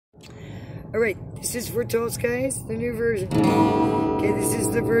Alright, this is for Tall Skies, the new version. Okay, this is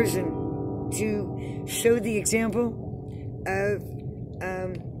the version to show the example of,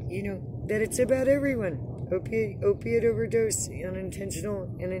 you know, that it's about everyone. Opiate overdose, unintentional,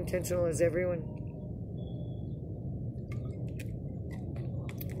 and intentional is everyone.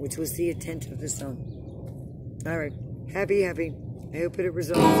 Which was the intent of the song. Alright, happy. I hope it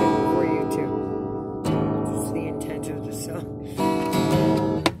resolves it for you too. It's the intent of the song.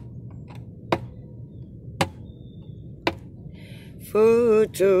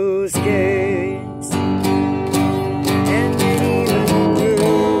 Photos, gaze, and then even grew.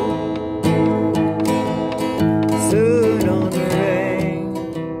 Soon on the rain,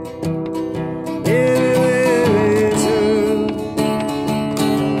 everywhere is true.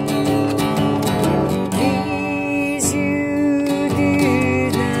 These you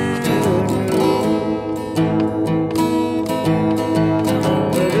did not know,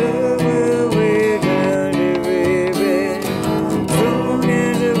 but over we're gonna ribbon.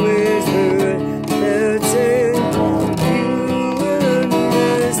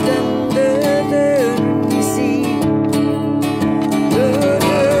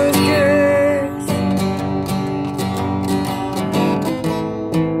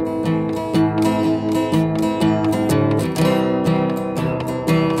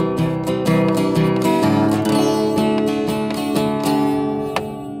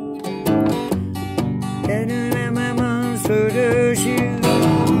 Photo shoot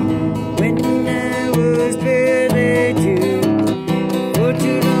when I was barely two. For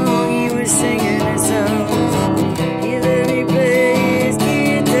too long he was singing a song. He let me play his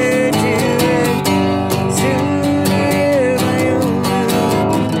guitar too. Soon I had my own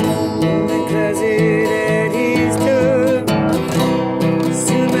room in the closet at his door.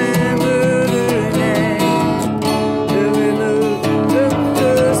 Soon my mother and I, the remote from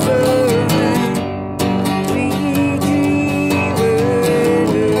the store.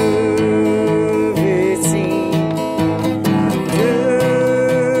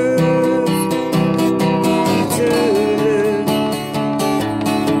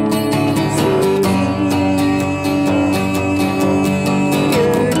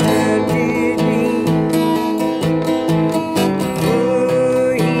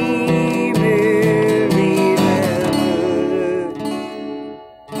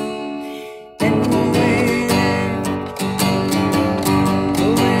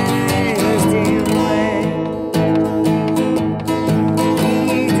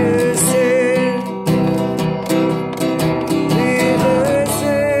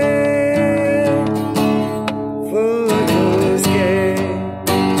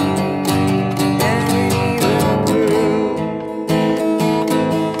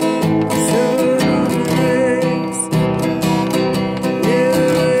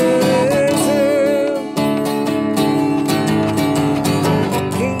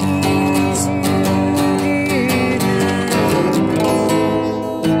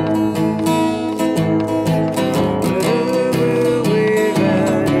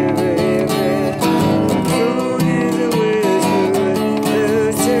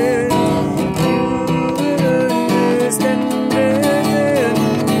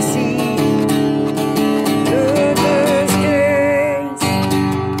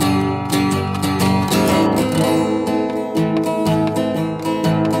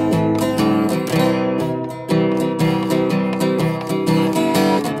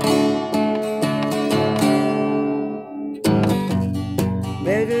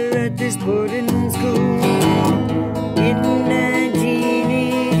 Better at this boarding school in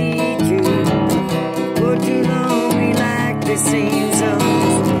 1982. For too long we liked the same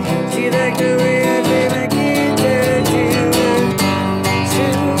songs. She liked the way I play my guitar too.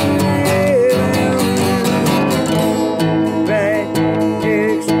 Soon I had my own right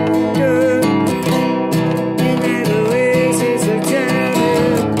next door in that oasis of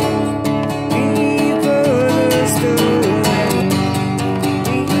childhood before the storm.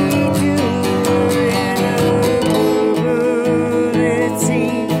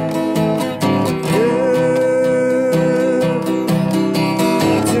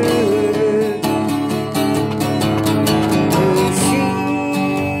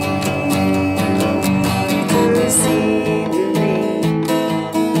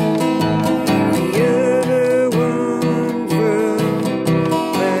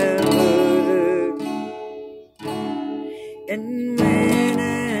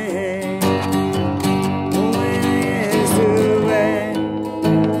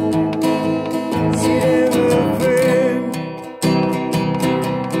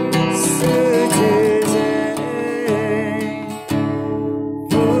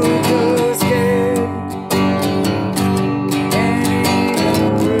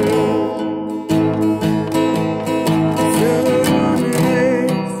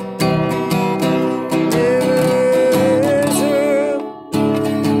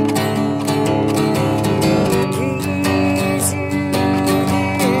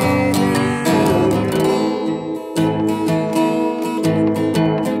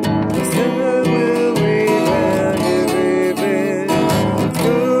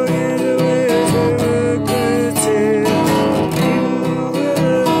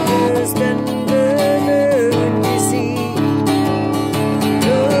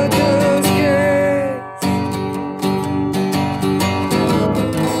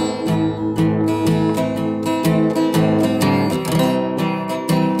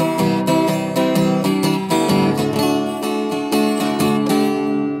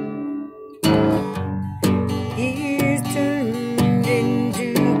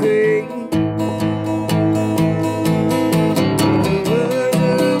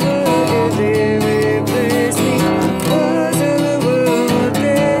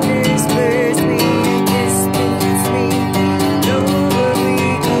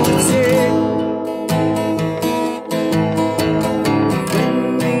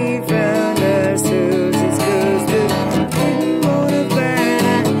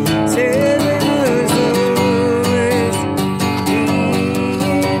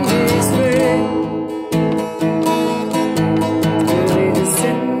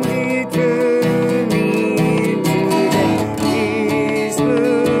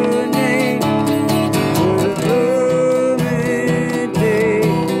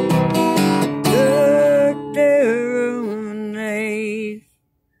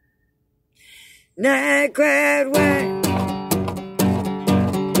 I cried white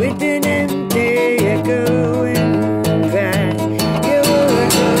with an empty echo and cried. You were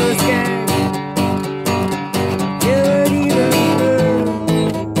so sky. You would even know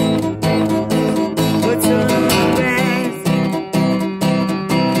what's on the grass.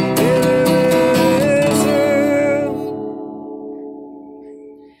 You were so,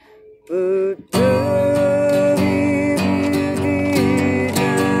 but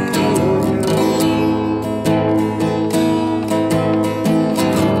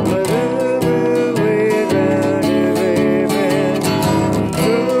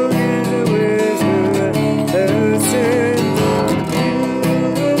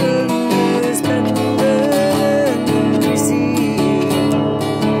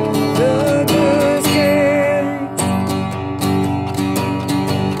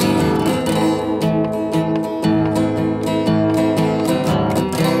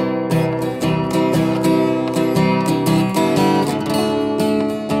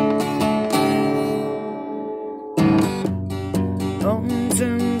on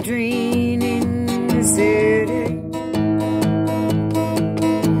some train in the city,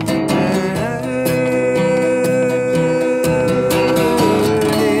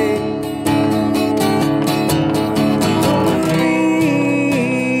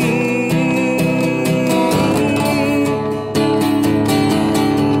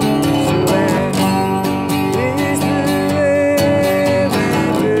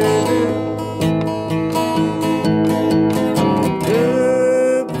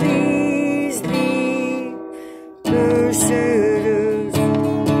 I shadows.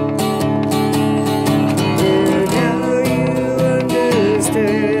 And now you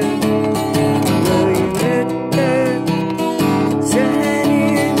understand. Now you let that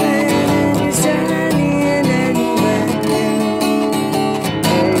shining light and you're shining and back now.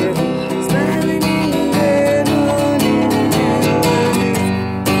 And you're smiling in that morning dew.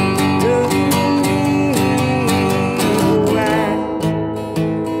 Don't need why.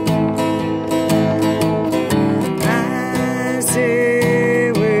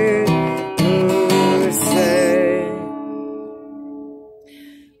 Say with no say,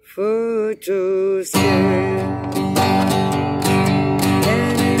 photos scared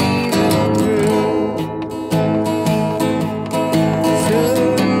and even through so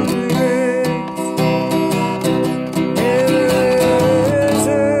regrets ever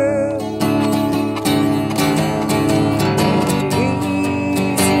so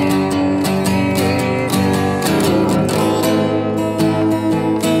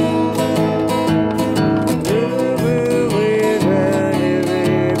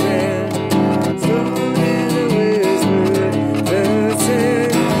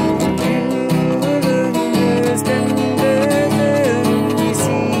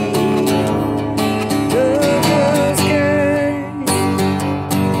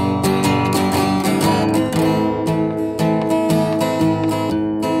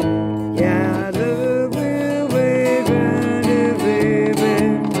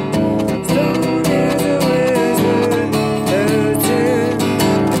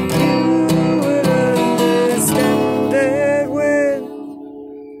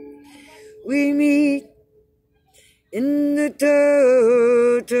we meet in the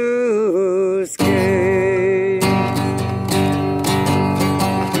total sky.